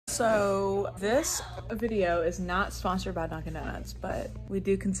So this video is not sponsored by Dunkin' Donuts, but we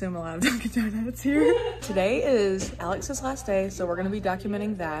do consume a lot of Dunkin' Donuts here. Today is Alex's last day, so we're gonna be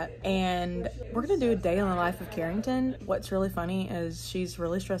documenting that. And we're gonna do a day in the life of Carrington. What's really funny is she's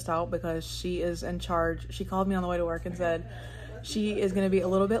really stressed out because she is in charge. She called me on the way to work and said she is gonna be a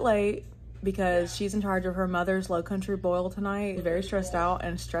little bit late because she's in charge of her mother's low country boil tonight. She's very stressed out,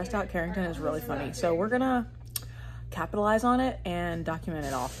 and stressed out Carrington is really funny. So we're gonna capitalize on it and document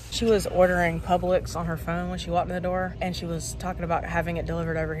it all. She was ordering Publix on her phone when she walked in the door, and she was talking about having it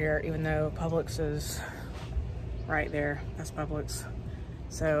delivered over here, even though Publix is right there. That's Publix.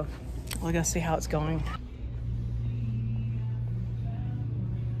 So we're gonna see how it's going.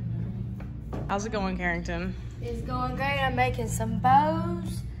 How's it going, Carrington? It's going great. I'm making some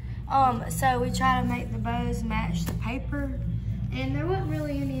bows. So we try to make the bows match the paper, and there wasn't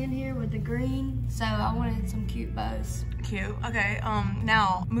really any in here with the green, so I wanted some cute bows. Cute. Okay,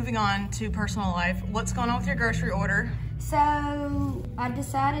 now moving on to personal life. What's going on with your grocery order? So I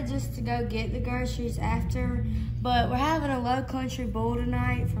decided just to go get the groceries after, but we're having a low country bowl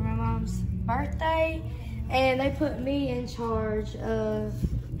tonight for my mom's birthday, and they put me in charge of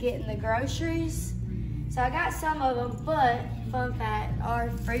getting the groceries. So I got some of them, but fun fact, our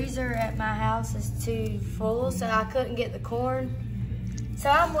freezer at my house is too full, so I couldn't get the corn. So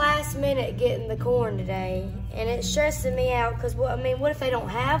I'm last minute getting the corn today, and it's stressing me out because, what if they don't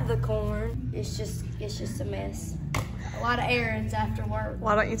have the corn? It's just a mess. A lot of errands after work.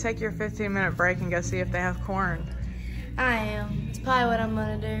 Why don't you take your 15-minute break and go see if they have corn? I am. It's probably what I'm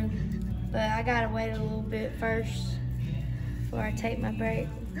gonna do, but I gotta wait a little bit first before I take my break.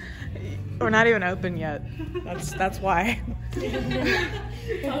 We're not even open yet. That's why.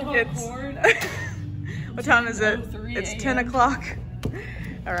 It's corn. What time is it? 3 It's 10 o'clock.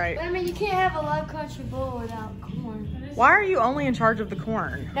 All right. But you can't have a low country bowl without corn. Why are you only in charge of the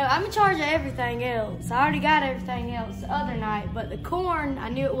corn? No, I'm in charge of everything else. I already got everything else the other night, but the corn, I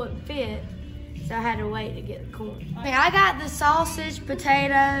knew it wouldn't fit, so I had to wait to get the corn. I got the sausage,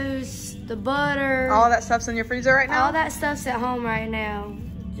 potatoes, the butter. All of that stuff's in your freezer right now? All that stuff's at home right now.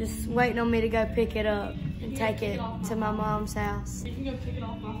 Just waiting on me to go pick it up and take it to my mom's house. You can go pick it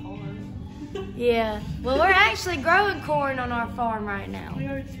off my farm. Yeah. Well, we're actually growing corn on our farm right now.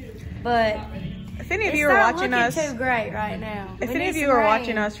 But if any of you are watching us, too great right now. If any of you are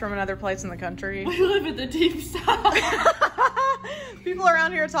watching us from another place in the country, We live in the deep south. people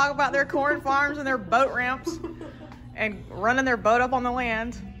around here talk about their corn farms and their boat ramps and running their boat up on the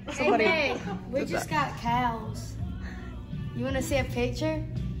land. Somebody, hey, Meg, we just got cows. You want to see a picture?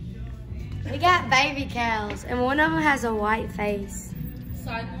 We got baby cows, and one of them has a white face.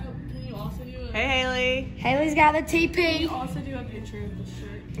 Side note, can you also do a... Hey, Haley. Haley's got the Can TP. you also do a picture of the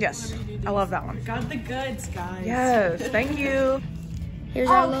shirt? Yes, Whenever you do I love that one. Got the goods, guys. Yes, thank you. Here's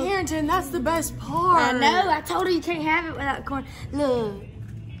our little... Carrington, that's the best part. I know. I told her you can't have it without corn. Look.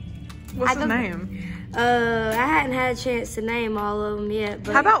 What's his name? I hadn't had a chance to name all of them yet.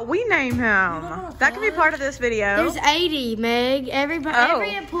 But How about we name him? That can be part of this video. there's 80, Meg. Every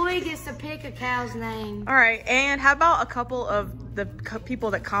employee gets to pick a cow's name. All right, and how about a couple of the people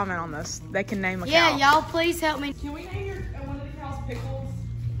that comment on this? They can name a cow. Yeah, y'all please help me. Can we name one of the cows Pickles?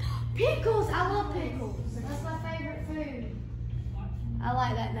 Pickles! I love pickles. That's my favorite food. I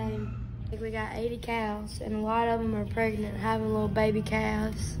like that name. We got 80 cows, and a lot of them are pregnant, having little baby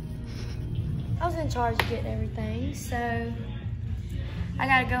calves. I was in charge of getting everything, so I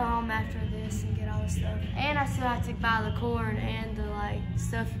gotta go home after this and get all the stuff. And I still have to buy the corn and the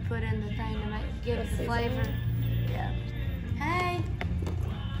stuff you put in the thing to give it the flavor. Yeah. Hey.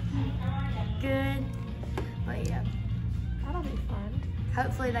 Good. But yeah, that'll be fun.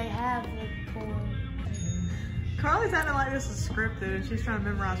 Hopefully they have the corn. Carly's acting like this is scripted and she's trying to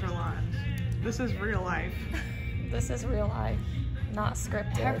memorize her lines. This is real life. This is real life, not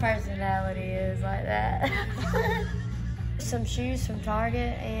scripted. Her personality is like that. Some shoes from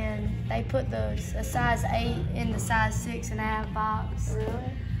Target, and they put a size 8 in the size 6.5 box.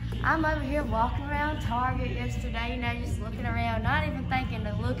 Really? I'm over here walking around Target yesterday, just looking around, not even thinking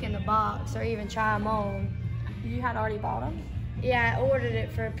to look in the box or even try them on. You had already bought them? Yeah, I ordered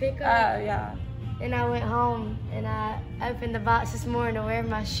it for a pickup. Oh, yeah. And I went home and I opened the box this morning to wear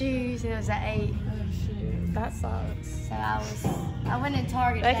my shoes, and it was an 8. Oh, shoot. That sucks. So I went in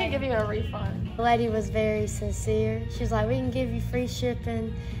Target. They can give you a refund. The lady was very sincere. She was like, we can give you free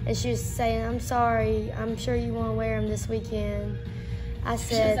shipping. And she was saying, I'm sorry, I'm sure you want to wear them this weekend. I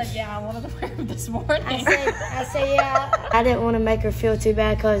said, She said, yeah, I wanted to wear them this morning. I said, yeah. I didn't want to make her feel too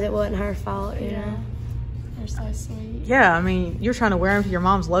bad because it wasn't her fault, you know. You're so sweet. Yeah, I mean, you're trying to wear them to your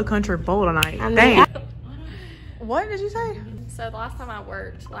mom's low country bowl tonight. I mean, Dang. What did you say? So the last time I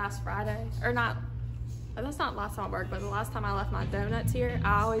worked, last Friday, or not, that's not last time I worked, but the last time I left my donuts here,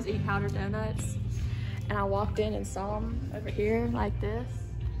 I always eat powdered donuts. And I walked in and saw them over here like this.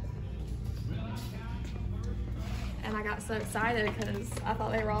 And I got so excited because I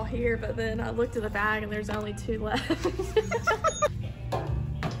thought they were all here, but then I looked at the bag and there's only 2 left.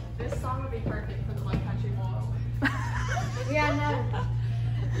 This song would be perfect for the Low Country Boil. Yeah, I know.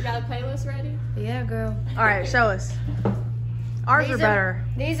 You got a playlist ready? Yeah, girl. All right, show us. Ours are better.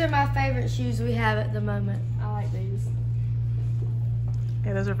 These are my favorite shoes we have at the moment. I like these.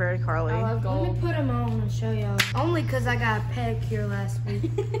 Yeah, those are very Carly. I love Let me gold. put them on and show y'all. Only because I got a pedicure last week.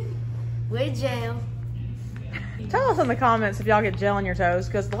 With gel. Tell us in the comments if y'all get gel in your toes,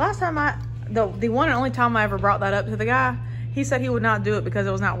 because the last time the one and only time I ever brought that up to the guy, he said he would not do it because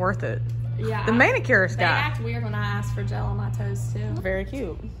it was not worth it. Yeah. The manicurist They guy. act weird when I ask for gel on my toes too. Very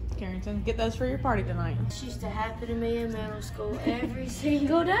cute. Carrington, get those for your party tonight. This used to happen to me in middle school every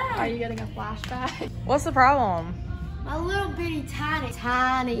single day. Are you getting a flashback? What's the problem? My little bitty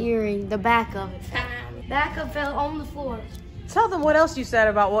tiny earring, the back of it. Back of fell on the floor. Tell them what else you said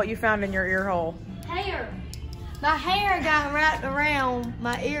about what you found in your ear hole. Hair. My hair got wrapped around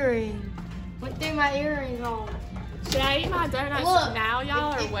my earring. Went through my earring hole. Should I eat my donuts Look, now,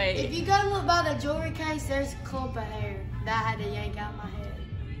 y'all, or wait? If you go look by the jewelry case, there's a clump of hair that I had to yank out my head.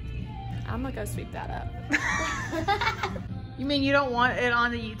 I'm gonna go sweep that up. You mean you don't want it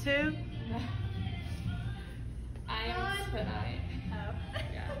on the YouTube? I am tonight. Oh,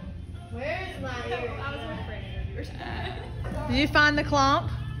 yeah. Where's my earring? I was afraid. Did you find the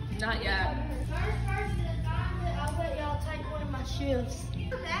clump? Not yet. First person that finds it, I'll let y'all take one of my shifts.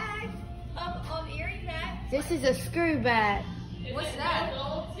 Bag of earring bag. This is a screw bag. What's that?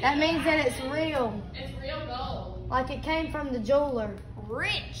 That means that it's real. It's real gold. Like it came from the jeweler.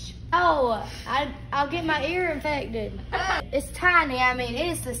 Rich. Oh, I'll get my ear infected. It's tiny. I mean,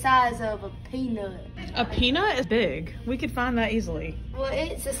 it's the size of a peanut. A peanut is big. We could find that easily. Well,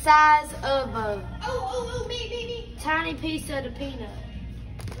 it's the size of a Oh, me. tiny piece of the peanut.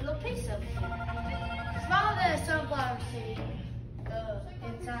 A little piece of it. Smaller than a sunflower seed.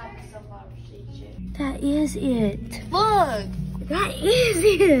 Inside the sunflower seed shit. That is it. Look, that is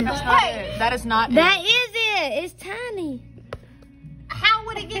it. That's not it. That is not That is it. It's tiny. How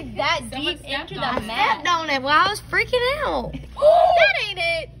would it get that deep into the I mat? stepped on it while I was freaking out. That ain't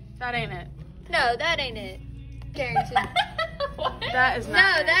it. That ain't it. No, that ain't it. Carrington. That is No,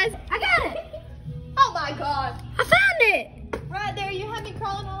 not that's. I got it. Oh my god. I found it. Right there, you had me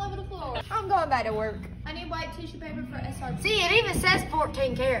crawling all over the floor. I'm going back to work. I need white tissue paper for SRP. See, it even says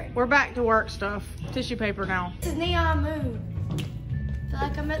 14 karat. We're back to work stuff. Tissue paper now. This is Neon Moon. Feel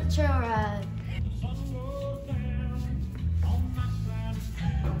like I'm at the trail ride.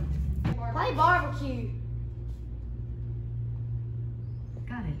 Play barbecue.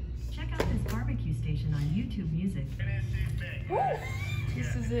 Got it. Check out this barbecue station on YouTube Music.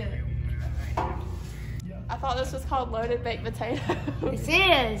 This is it. I thought this was called loaded baked potato. This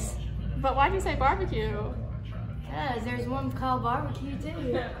is. But why'd you say barbecue? Because there's one called barbecue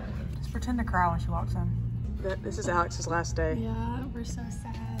too. Just pretend to cry when she walks in. This is Alex's last day. Yeah, we're so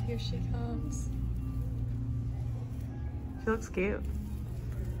sad. Here she comes. She looks cute.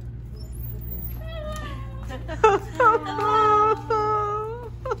 Your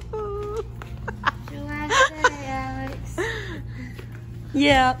last day, Alex.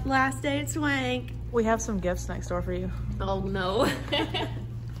 Yeah, last day at Swank. We have some gifts next door for you. Oh no.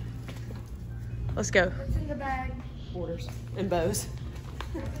 Let's go. What's in the bag? Orders and bows.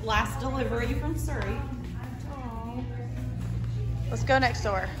 Last delivery from Surrey. Let's go next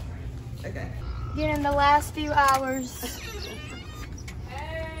door. Okay. Get in the last few hours.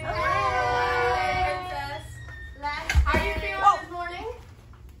 How are you feeling this morning?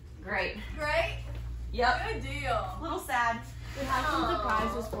 Great. Great. Yep. Good deal. A little sad. We have some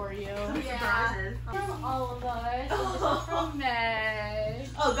surprises for you. Surprises. From all of us. This is from May.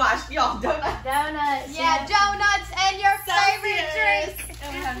 Oh gosh, y'all donuts. Donuts. Yeah, donuts and your favorite drink. And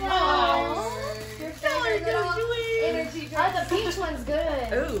we have Your favorite little Energy drink. Oh, the peach one's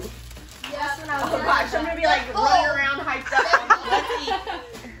good. Ooh. That's what I was Oh gosh, I'm gonna be like running around hyped up. Let's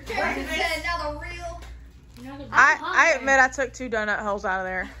eat. Now the real. I admit I took 2 donut holes out of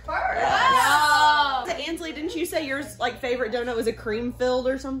there. Oh. Ansley, didn't you say yours like favorite donut was a cream filled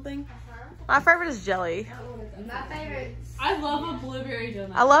or something? My favorite is jelly. My favorite. I love a blueberry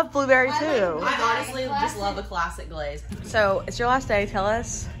donut. I love blueberry too. I honestly just love a classic glaze. So it's your last day. Tell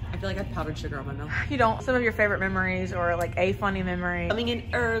us. I feel like I have powdered sugar on my mouth. You don't. Some of your favorite memories or like a funny memory. Coming in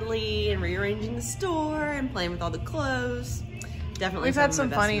early and rearranging the store and playing with all the clothes. Definitely. We've had some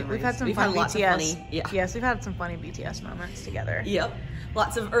of my best funny. memories. We've had some We've fun had lots of BTS. funny, yeah. Yes, we've had some funny BTS moments together. Yep.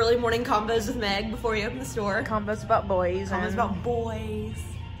 Lots of early morning combos with Meg before you open the store. Combos about boys. Combos and about boys.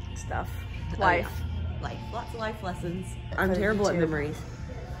 stuff. Oh, Life. yeah. Life. Lots of life lessons. I'm terrible at memories.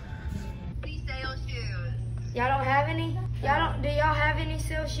 Y'all don't have any? Do y'all have any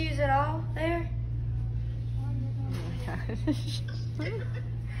sale shoes at all there?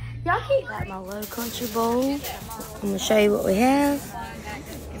 Y'all keep at my Low Country Bowl. I'm gonna show you what we have.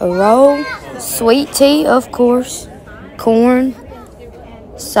 A roll, sweet tea, of course, corn,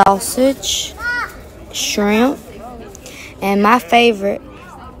 sausage, shrimp, and my favorite,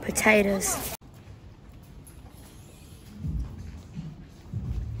 potatoes.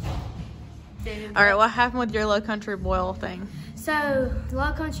 All right, what happened with your Low Country boil thing? So,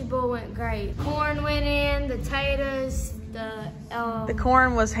 Low Country Bowl went great. Corn went in, the potatoes, The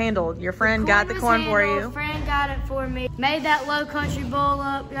corn was handled. Your friend got the corn for you. Friend got it for me. Made that Low Country Bowl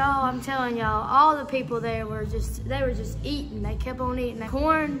up, y'all. I'm telling y'all, all the people there were just eating. They kept on eating. The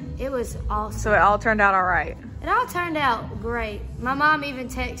corn, it was awesome. So it all turned out all right. It all turned out great. My mom even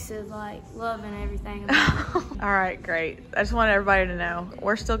texted, like, loving everything about it. All right, great. I just wanted everybody to know.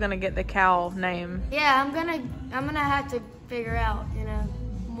 We're still gonna get the cow name. Yeah, I'm gonna have to figure out, you know,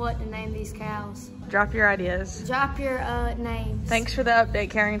 what to name these cows. Drop your ideas. Drop your names. Thanks for the update,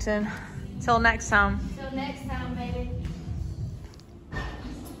 Carrington. Till next time. Till next time, baby.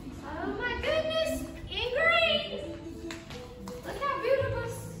 Oh my goodness, in green. Look how beautiful.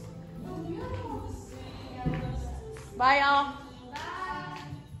 Bye, y'all.